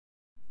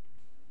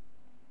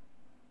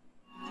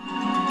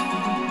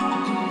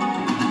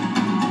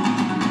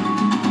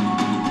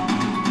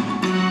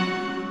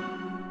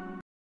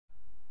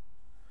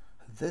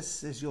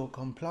This is your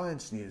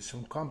compliance news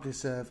from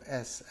Compli-Serve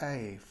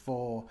SA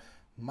for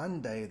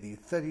Monday, the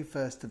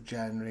 31st of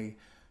January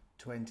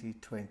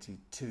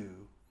 2022.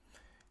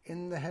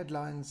 In the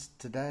headlines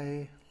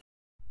today,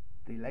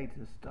 the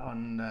latest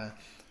on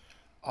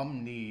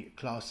Omni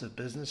class of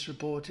business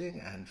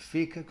reporting and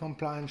FICA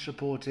compliance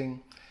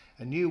reporting.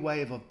 A new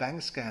wave of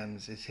bank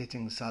scams is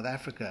hitting South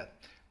Africa,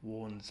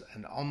 warns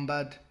an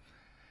Ombud,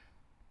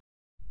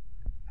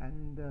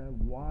 and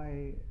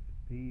why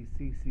the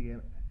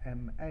CCMA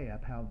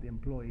upheld the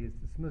employee's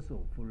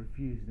dismissal for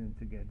refusing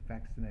to get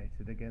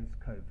vaccinated against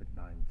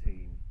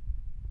COVID-19.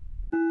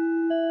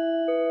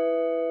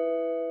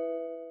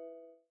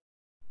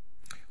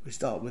 We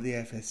start with the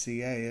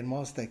FSCA, and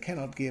whilst they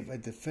cannot give a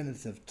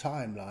definitive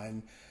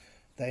timeline,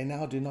 they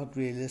now do not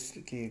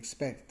realistically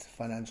expect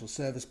financial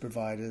service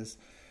providers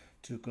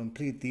to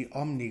complete the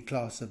Omni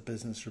class of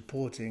business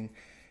reporting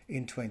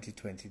in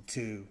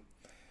 2022.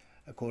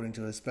 According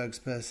to a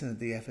spokesperson at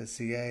the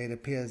FSCA, it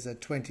appears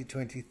that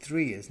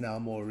 2023 is now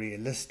more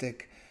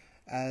realistic,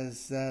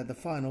 as the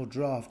final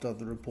draft of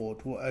the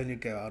report will only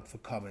go out for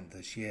comment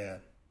this year.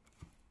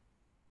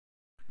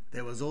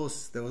 There was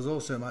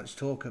also much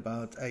talk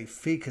about a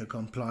FICA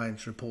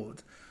compliance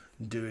report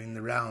doing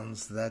the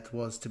rounds that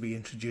was to be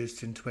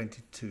introduced in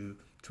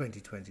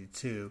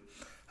 2022.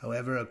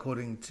 However,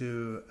 according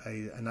to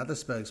another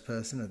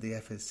spokesperson at the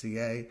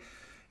FSCA,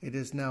 it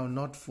is now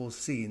not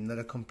foreseen that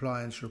a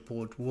compliance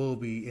report will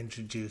be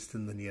introduced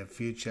in the near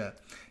future.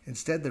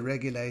 Instead, the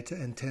regulator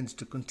intends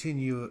to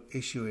continue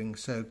issuing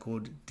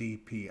so-called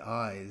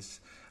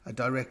DPIs,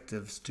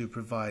 directives to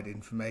provide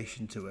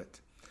information to it.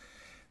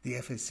 The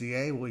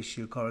FSCA will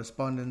issue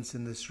correspondence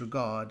in this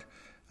regard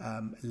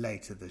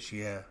later this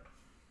year.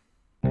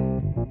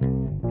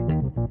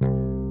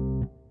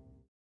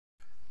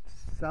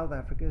 South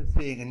Africa is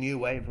seeing a new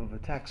wave of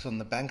attacks on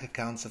the bank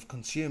accounts of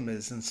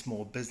consumers and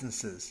small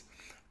businesses,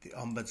 the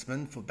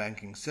Ombudsman for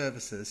Banking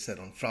Services said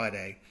on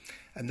Friday,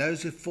 and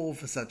those who fall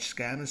for such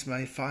scams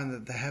may find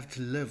that they have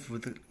to live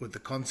with the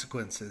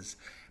consequences,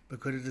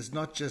 because it is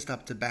not just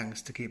up to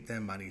banks to keep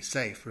their money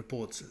safe,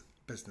 reports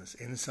Business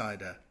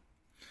Insider.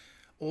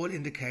 All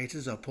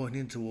indicators are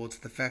pointing towards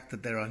the fact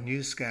that there are new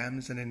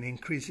scams and an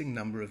increasing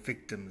number of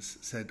victims,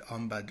 said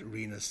Ombud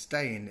Rena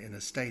Steyn in a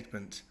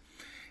statement.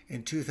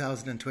 In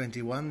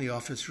 2021, the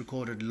office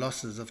recorded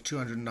losses of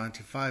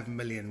 295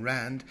 million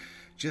rand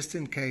just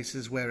in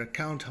cases where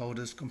account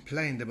holders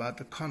complained about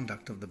the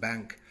conduct of the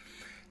bank.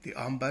 The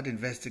Ombud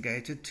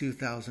investigated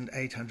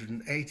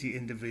 2,880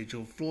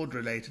 individual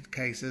fraud-related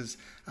cases,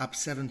 up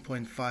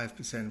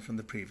 7.5% from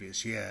the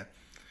previous year.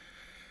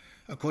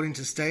 According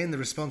to Steyn, the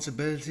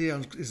responsibility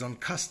is on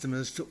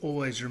customers to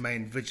always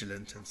remain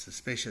vigilant and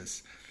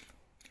suspicious.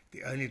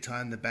 The only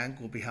time the bank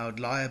will be held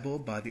liable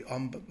by the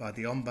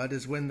Ombud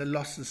is when the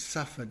losses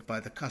suffered by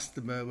the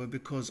customer were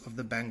because of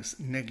the bank's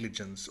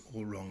negligence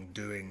or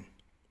wrongdoing.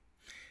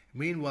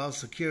 Meanwhile,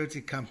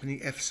 security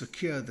company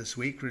F-Secure this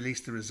week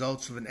released the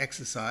results of an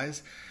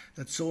exercise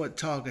that saw it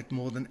target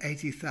more than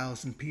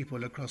 80,000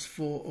 people across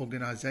 4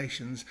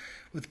 organizations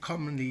with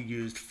commonly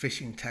used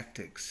phishing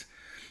tactics.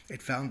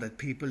 It found that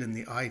people in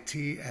the IT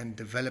and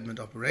development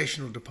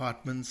operational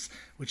departments,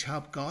 which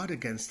help guard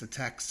against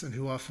attacks and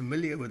who are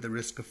familiar with the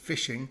risk of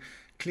phishing,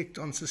 clicked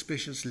on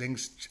suspicious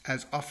links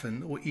as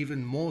often or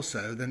even more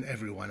so than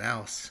everyone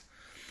else.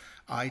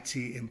 IT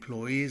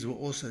employees were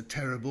also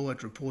terrible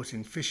at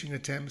reporting phishing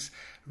attempts,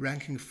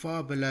 ranking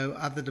far below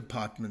other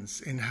departments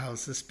in how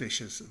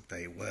suspicious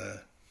they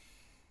were.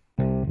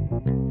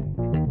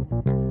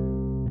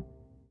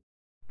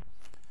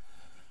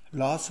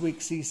 Last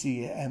week's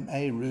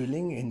CCMA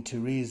ruling in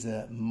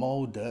Theresa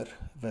Mulder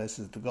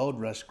versus the Gold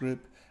Rush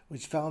Group,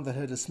 which found that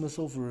her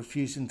dismissal for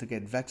refusing to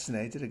get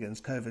vaccinated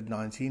against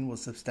COVID-19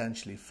 was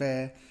substantially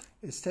fair,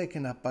 is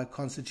taken up by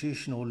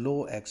constitutional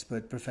law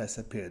expert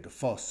Professor Pierre de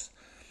Vos.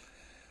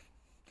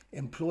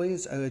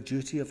 Employers owe a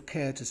duty of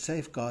care to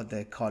safeguard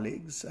their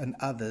colleagues and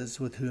others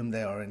with whom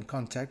they are in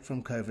contact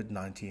from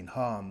COVID-19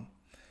 harm.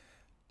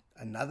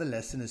 Another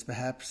lesson is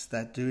perhaps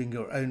that doing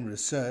your own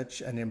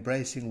research and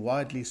embracing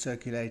widely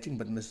circulating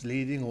but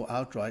misleading or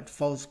outright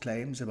false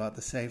claims about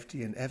the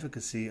safety and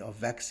efficacy of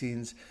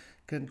vaccines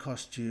can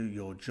cost you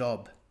your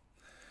job.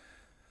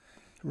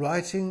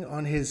 Writing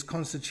on his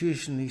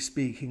Constitutionally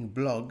Speaking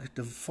blog,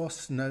 De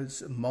Vos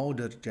notes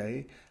Mulder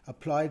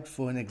applied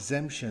for an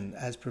exemption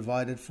as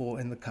provided for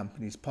in the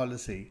company's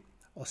policy,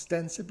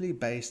 ostensibly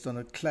based on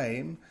a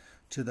claim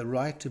to the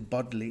right to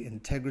bodily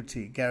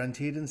integrity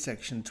guaranteed in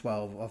Section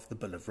 12 of the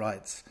Bill of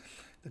Rights.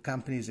 The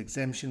company's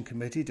exemption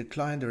committee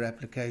declined her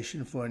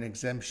application for an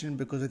exemption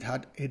because it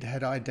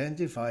had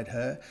identified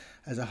her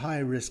as a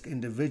high-risk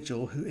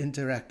individual who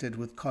interacted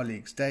with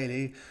colleagues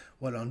daily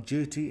while on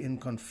duty in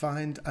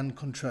confined,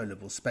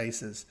 uncontrollable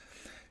spaces.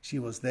 She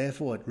was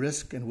therefore at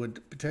risk and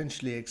would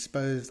potentially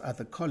expose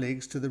other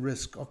colleagues to the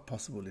risk of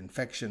possible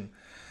infection.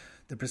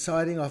 The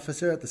presiding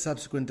officer at the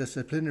subsequent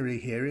disciplinary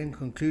hearing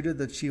concluded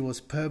that she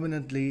was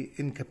permanently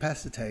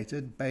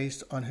incapacitated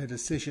based on her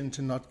decision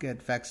to not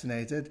get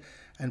vaccinated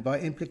and by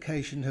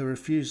implication her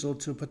refusal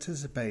to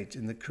participate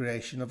in the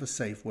creation of a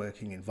safe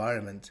working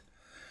environment.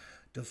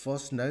 De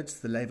Vos notes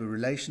the Labour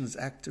Relations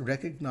Act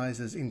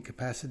recognises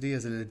incapacity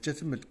as a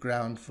legitimate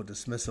ground for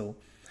dismissal.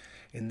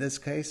 In this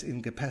case,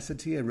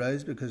 incapacity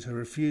arose because her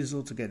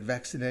refusal to get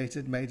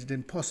vaccinated made it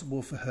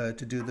impossible for her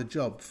to do the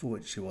job for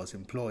which she was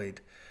employed.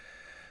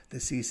 The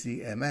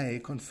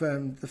CCMA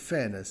confirmed the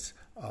fairness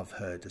of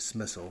her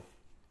dismissal.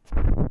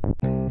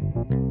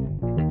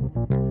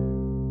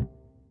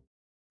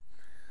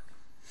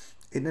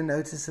 In a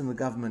notice in the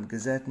Government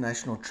Gazette,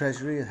 National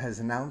Treasury has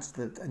announced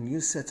that a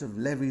new set of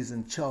levies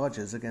and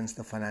charges against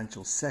the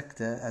financial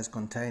sector, as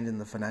contained in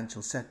the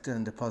Financial Sector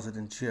and Deposit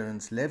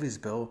Insurance Levies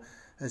Bill,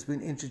 has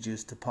been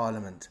introduced to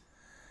Parliament.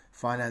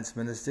 Finance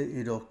Minister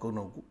Ido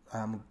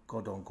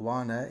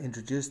Godongwana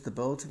introduced the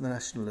bill to the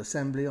National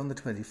Assembly on the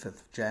 25th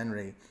of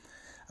January.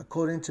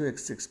 According to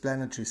its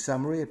explanatory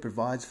summary, it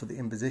provides for the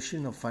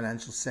imposition of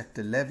financial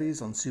sector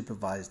levies on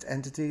supervised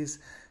entities,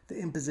 the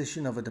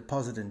imposition of a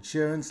deposit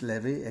insurance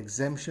levy,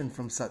 exemption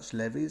from such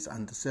levies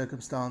under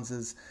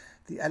circumstances,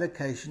 the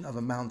allocation of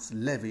amounts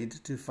levied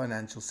to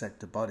financial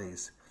sector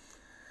bodies.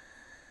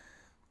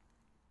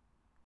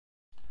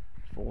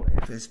 For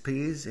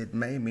FSPs, it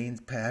may mean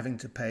having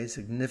to pay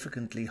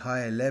significantly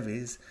higher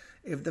levies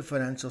if the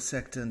Financial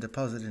Sector and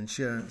Deposit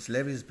Insurance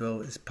Levies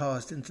Bill is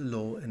passed into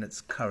law in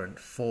its current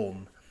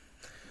form.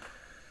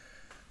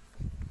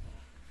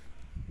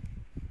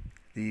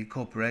 The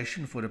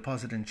Corporation for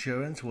Deposit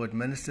Insurance will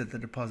administer the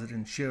Deposit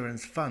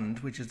Insurance Fund,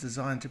 which is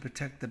designed to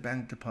protect the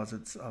bank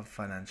deposits of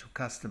financial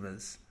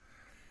customers.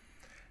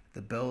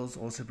 The bills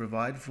also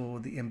provide for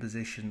the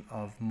imposition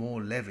of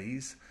more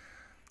levies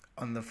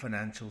on the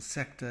financial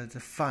sector to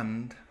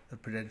fund the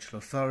Prudential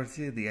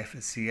Authority, the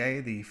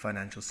FSCA, the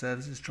Financial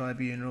Services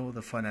Tribunal,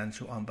 the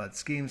Financial Ombud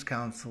Schemes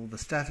Council, the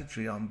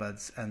Statutory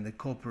Ombuds, and the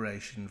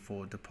Corporation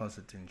for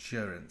Deposit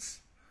Insurance.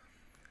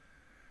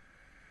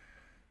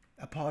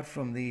 Apart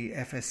from the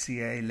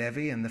FSCA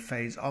levy and the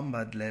Phase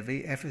Ombud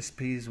levy,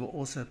 FSPs will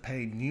also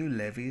pay new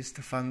levies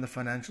to fund the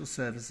Financial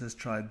Services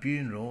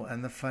Tribunal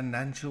and the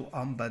Financial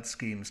Ombud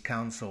Schemes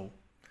Council.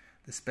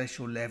 The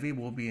special levy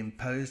will be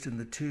imposed in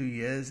the 2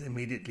 years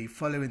immediately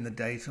following the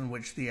date on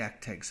which the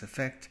Act takes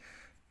effect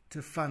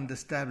to fund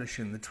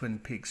establishing the Twin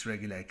Peaks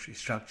regulatory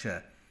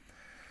structure.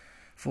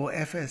 For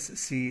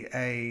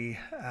FSCA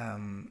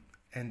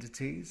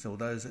entities, or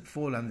those that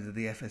fall under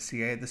the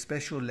FSCA, the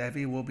special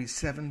levy will be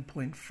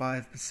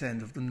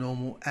 7.5% of the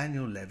normal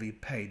annual levy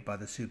paid by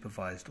the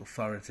supervised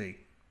authority.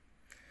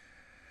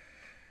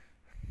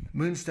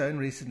 Moonstone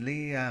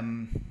recently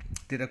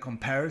did a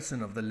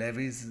comparison of the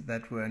levies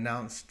that were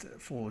announced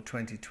for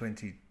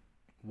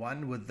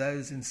 2021 with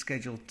those in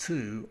Schedule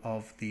 2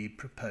 of the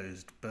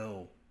proposed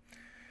bill.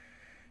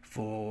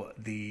 For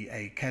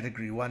a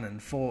Category 1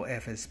 and 4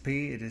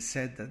 FSP, it is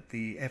said that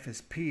the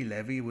FSP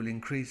levy will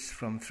increase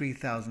from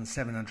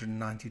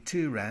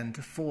 3,792 Rand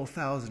to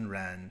 4,000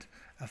 Rand,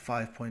 a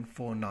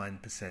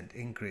 5.49%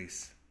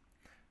 increase.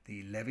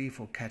 The levy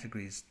for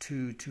Categories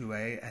 2,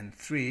 2A and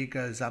 3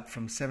 goes up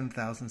from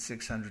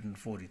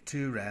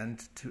 7,642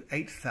 Rand to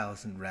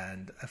 8,000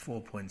 Rand, a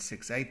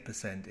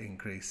 4.68%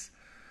 increase.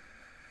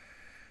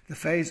 The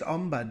Phase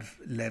Ombud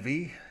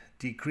levy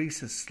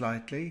decreases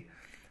slightly,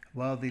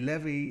 while the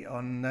levy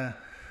on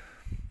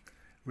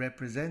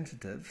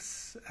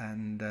representatives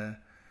and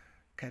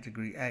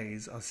Category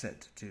A's are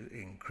set to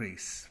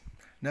increase.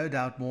 No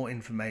doubt more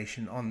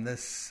information on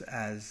this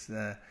as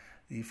the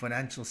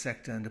Financial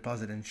Sector and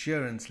Deposit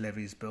Insurance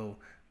Levies Bill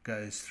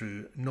goes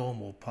through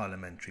normal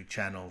parliamentary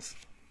channels.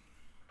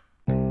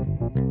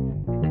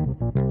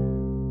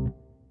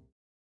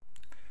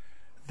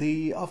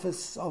 The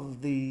Office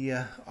of the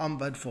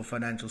Ombud for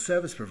Financial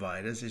Service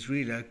Providers is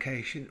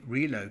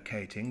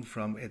relocating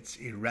from its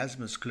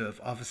Erasmus Kloof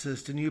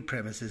offices to new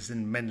premises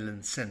in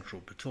Menlyn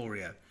Central,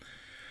 Pretoria.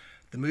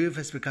 The move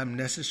has become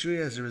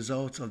necessary as a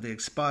result of the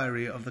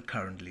expiry of the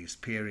current lease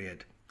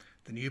period.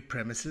 The new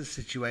premises,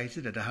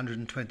 situated at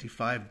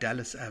 125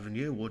 Dallas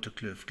Avenue,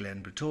 Waterkloof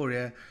Glen,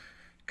 Pretoria,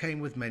 came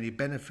with many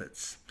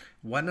benefits,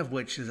 one of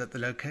which is that the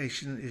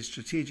location is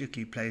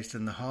strategically placed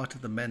in the heart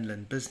of the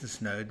Menlyn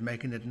business node,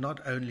 making it not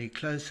only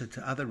closer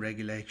to other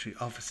regulatory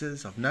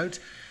offices of note,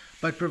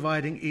 but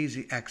providing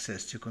easy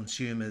access to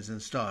consumers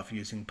and staff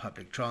using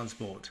public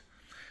transport.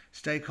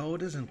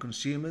 Stakeholders and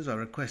consumers are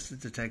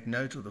requested to take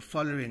note of the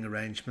following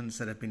arrangements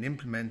that have been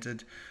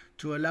implemented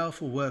to allow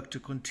for work to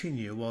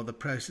continue while the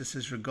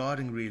processes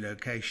regarding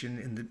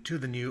relocation to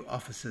the new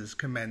offices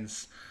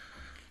commenced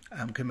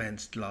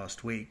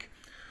last week.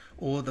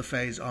 All the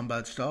Phase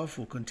Ombud staff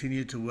will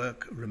continue to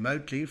work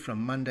remotely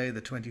from Monday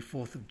the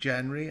 24th of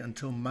January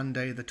until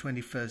Monday the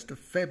 21st of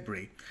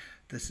February.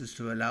 This is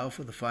to allow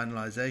for the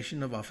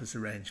finalisation of office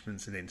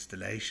arrangements and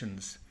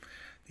installations.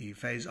 The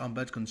Phase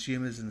Ombud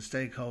consumers and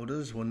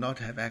stakeholders will not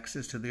have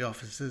access to the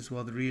offices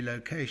while the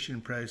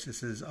relocation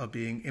processes are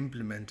being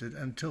implemented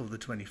until the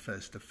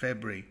 21st of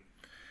February.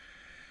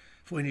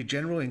 For any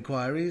general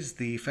inquiries,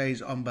 the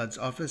FaZe Ombuds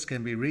office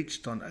can be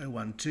reached on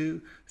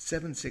 012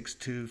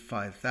 762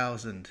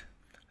 5000.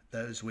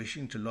 Those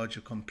wishing to lodge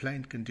a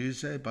complaint can do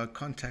so by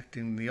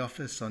contacting the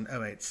office on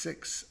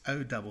 086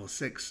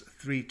 066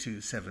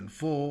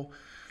 3274,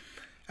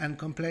 and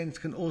complaints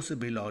can also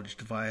be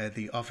lodged via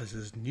the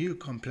office's new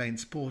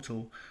complaints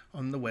portal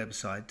on the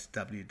website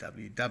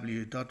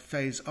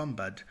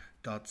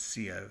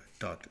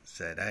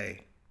www.fazeombud.co.za.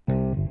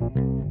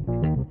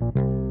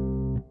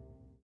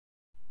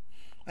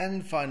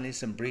 And finally,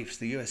 some briefs.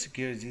 The U.S.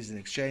 Securities and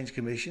Exchange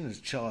Commission has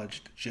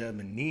charged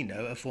German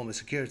Nino, a former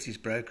securities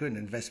broker and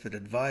investment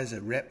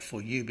advisor rep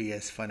for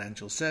UBS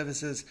Financial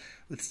Services,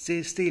 with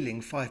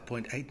stealing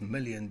 $5.8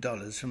 million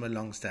from a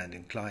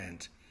long-standing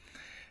client.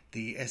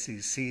 The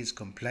SEC's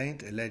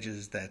complaint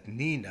alleges that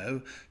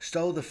Nino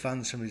stole the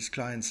funds from his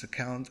client's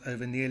account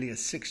over nearly a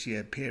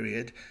 6-year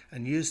period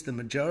and used the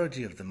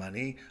majority of the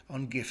money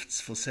on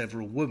gifts for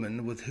several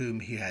women with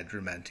whom he had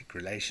romantic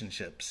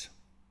relationships.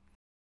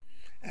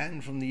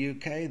 And from the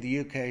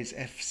UK's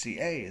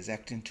FCA is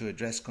acting to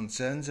address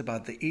concerns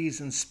about the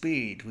ease and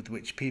speed with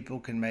which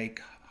people can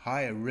make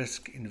higher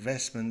risk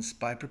investments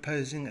by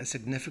proposing a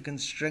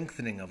significant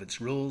strengthening of its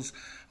rules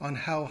on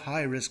how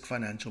high risk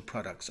financial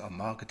products are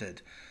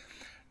marketed.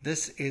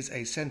 This is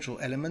a central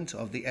element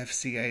of the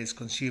FCA's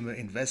Consumer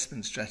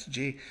Investment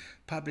Strategy,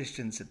 published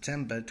in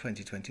September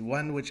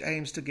 2021, which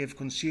aims to give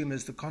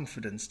consumers the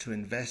confidence to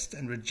invest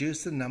and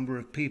reduce the number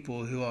of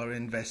people who are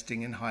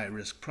investing in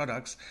high-risk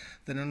products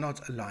that are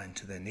not aligned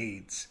to their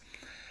needs.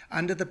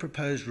 Under the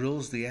proposed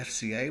rules, the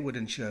FCA would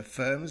ensure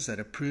firms that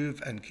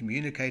approve and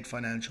communicate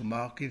financial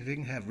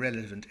marketing have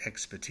relevant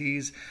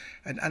expertise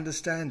and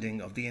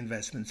understanding of the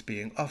investments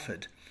being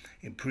offered,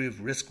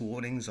 improve risk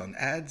warnings on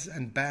ads,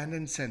 and ban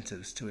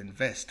incentives to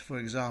invest, for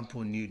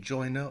example, new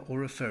joiner or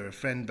refer a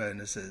friend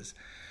bonuses.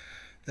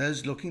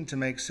 Those looking to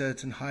make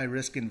certain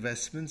high-risk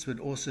investments would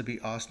also be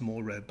asked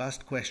more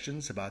robust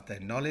questions about their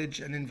knowledge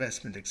and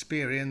investment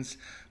experience,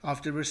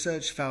 after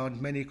research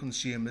found many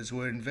consumers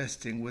were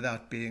investing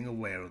without being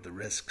aware of the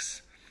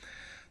risks.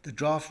 The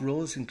draft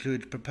rules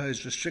include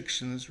proposed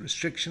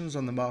restrictions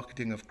on the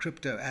marketing of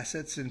crypto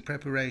assets in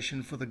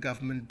preparation for the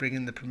government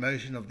bringing the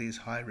promotion of these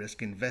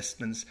high-risk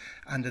investments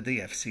under the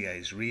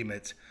FCA's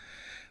remit.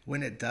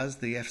 When it does,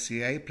 the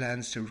FCA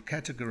plans to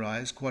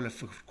categorize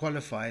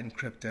qualifying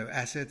crypto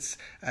assets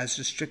as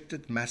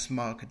restricted mass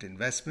market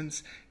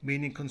investments,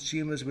 meaning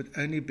consumers would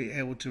only be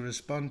able to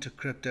respond to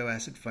crypto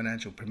asset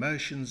financial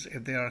promotions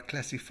if they are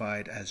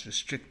classified as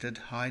restricted,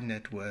 high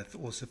net worth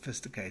or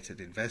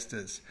sophisticated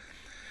investors.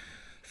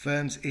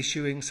 Firms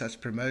issuing such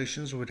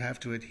promotions would have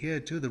to adhere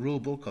to the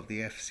rulebook of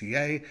the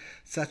FCA,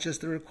 such as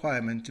the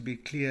requirement to be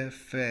clear,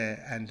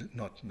 fair and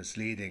not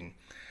misleading.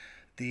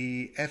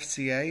 The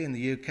FCA in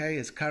the UK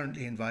is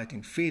currently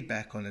inviting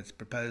feedback on its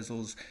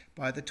proposals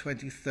by the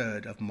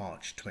 23rd of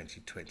March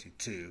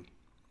 2022.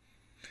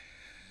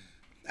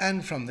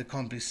 And from the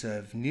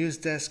Compli-Serve news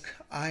desk,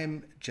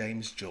 I'm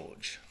James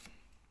George.